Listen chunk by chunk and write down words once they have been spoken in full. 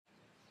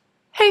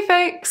Hey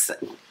folks,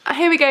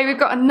 here we go, we've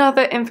got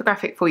another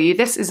infographic for you.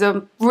 This is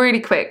a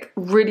really quick,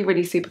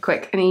 really super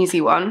quick and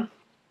easy one,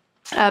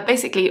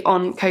 basically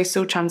on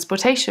coastal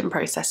transportation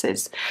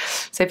processes.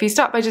 So if you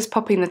start by just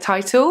popping the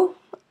title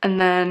and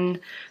then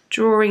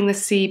drawing the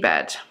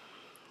seabed,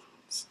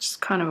 it's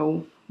just kind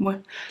of a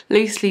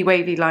loosely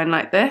wavy line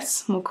like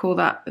this, we'll call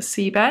that the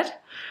seabed.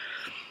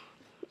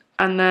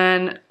 And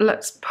then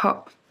let's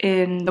pop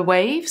in the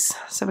waves.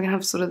 So we're gonna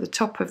have sort of the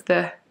top of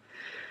the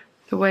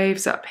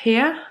waves up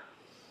here.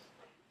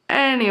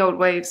 Any old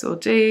waves will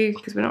do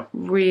because we're not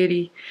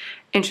really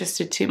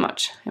interested too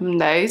much in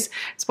those.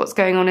 It's what's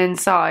going on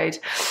inside.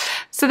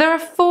 So there are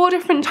 4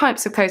 different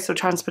types of coastal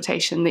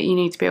transportation that you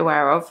need to be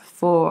aware of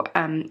for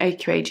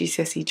AQA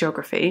GCSE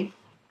Geography.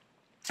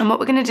 And what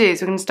we're going to do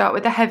is we're going to start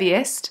with the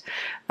heaviest,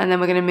 and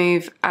then we're going to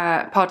move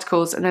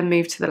particles and then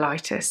move to the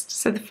lightest.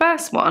 So the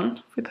first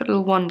one, if we put a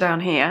little 1 down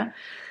here,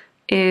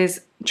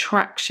 is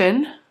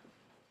traction.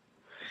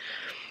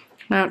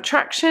 Now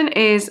traction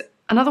is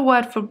another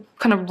word for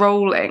kind of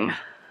rolling,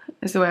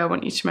 is the way I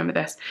want you to remember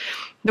this.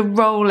 The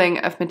rolling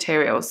of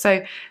materials.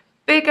 So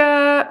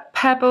bigger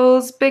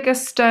pebbles, bigger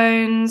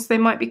stones, they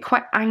might be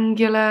quite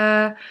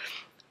angular.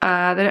 They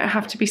don't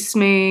have to be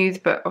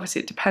smooth, but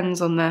obviously it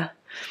depends on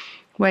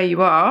where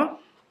you are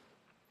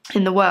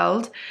in the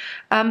world.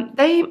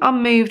 They are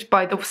moved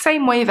by the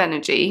same wave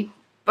energy,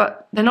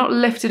 but they're not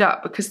lifted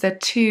up because they're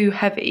too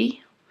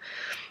heavy.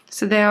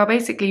 So they are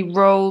basically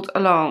rolled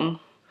along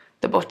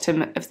the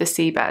bottom of the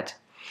seabed.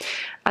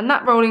 And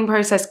that rolling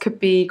process could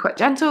be quite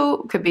gentle,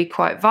 could be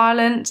quite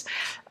violent,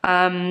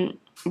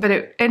 but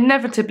it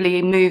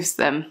inevitably moves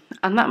them.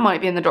 And that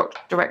might be in the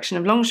direction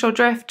of longshore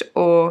drift,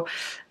 or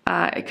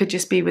it could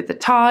just be with the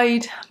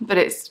tide, but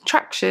it's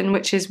traction,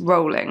 which is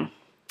rolling.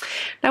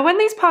 Now when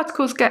these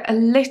particles get a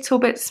little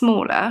bit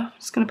smaller, I'm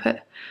just going to put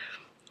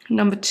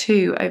number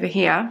 2 over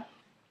here,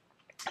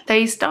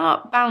 they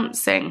start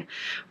bouncing,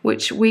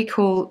 which we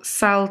call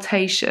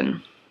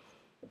saltation.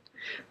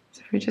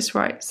 We just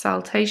write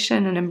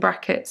saltation, and in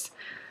brackets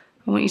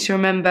I want you to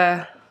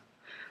remember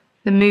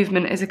the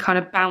movement is a kind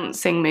of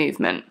bouncing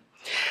movement.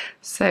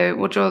 So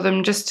we'll draw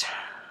them just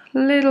a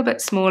little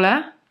bit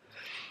smaller,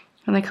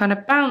 and they kind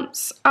of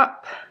bounce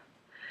up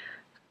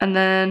and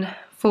then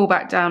fall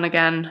back down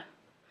again,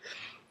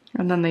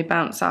 and then they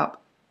bounce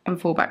up and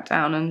fall back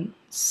down, and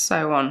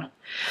so on.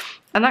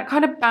 And that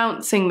kind of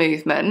bouncing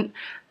movement,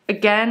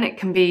 again, it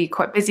can be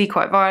quite busy,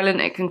 quite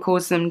violent. It can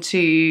cause them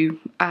to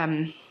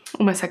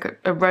almost like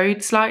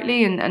erode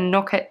slightly and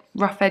knock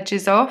rough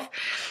edges off.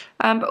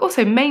 But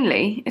also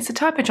mainly, it's a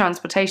type of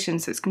transportation,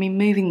 so it's going to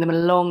be moving them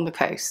along the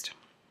coast,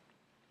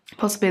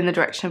 possibly in the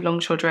direction of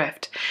longshore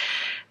drift.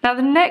 Now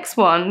the next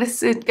one,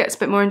 it gets a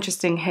bit more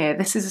interesting here.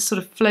 This is a sort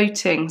of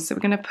floating, so we're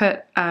going to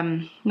put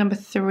number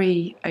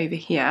 3 over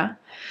here.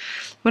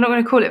 We're not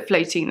going to call it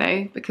floating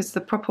though, because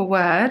the proper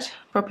word,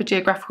 proper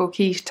geographical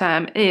key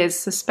term is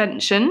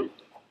suspension,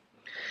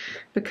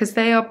 because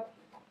they are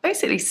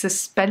basically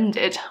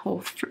suspended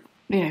or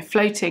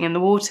floating in the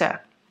water.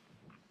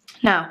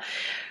 Now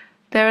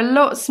they're a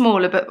lot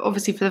smaller, but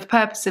obviously for the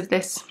purpose of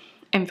this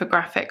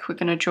infographic we're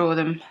going to draw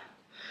them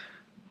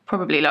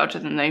probably larger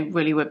than they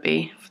really would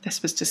be if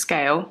this was to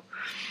scale,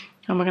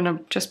 and we're going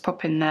to just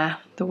pop in there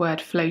the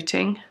word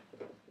floating.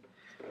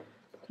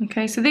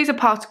 Okay, so these are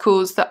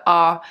particles that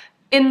are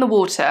in the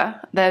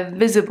water, they're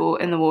visible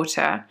in the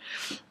water,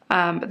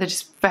 but they're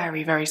just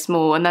very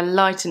small, and they're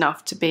light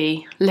enough to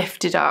be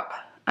lifted up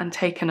and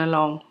taken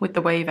along with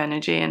the wave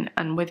energy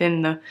and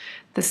within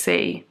the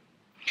sea.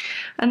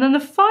 And then the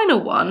final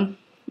one,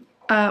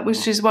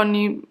 which is one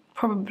you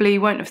probably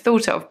won't have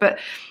thought of, but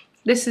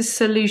this is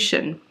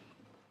solution.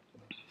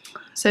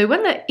 So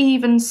when they're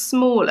even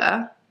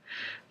smaller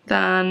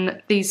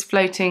than these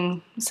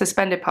floating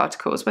suspended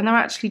particles, when they're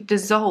actually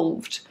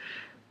dissolved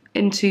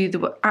into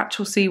the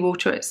actual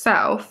seawater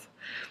itself,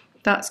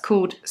 that's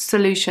called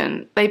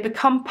solution. They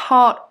become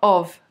part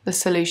of the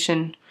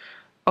solution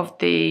of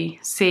the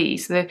sea.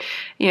 So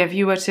if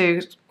you were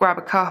to grab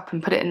a cup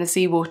and put it in the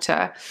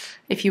seawater,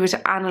 if you were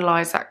to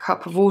analyse that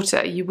cup of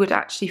water, you would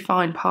actually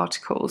find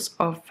particles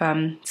of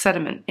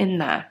sediment in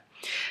there.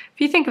 If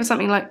you think of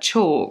something like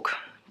chalk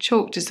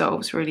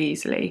dissolves really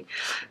easily.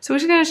 So we're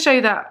just going to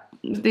show that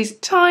these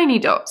tiny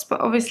dots,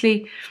 but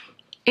obviously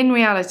in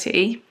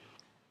reality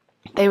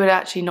they would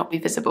actually not be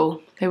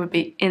visible. They would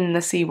be in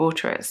the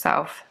seawater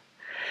itself.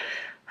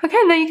 Okay,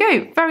 and there you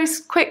go. Very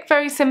quick,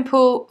 very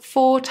simple,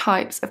 4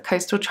 types of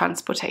coastal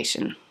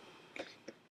transportation.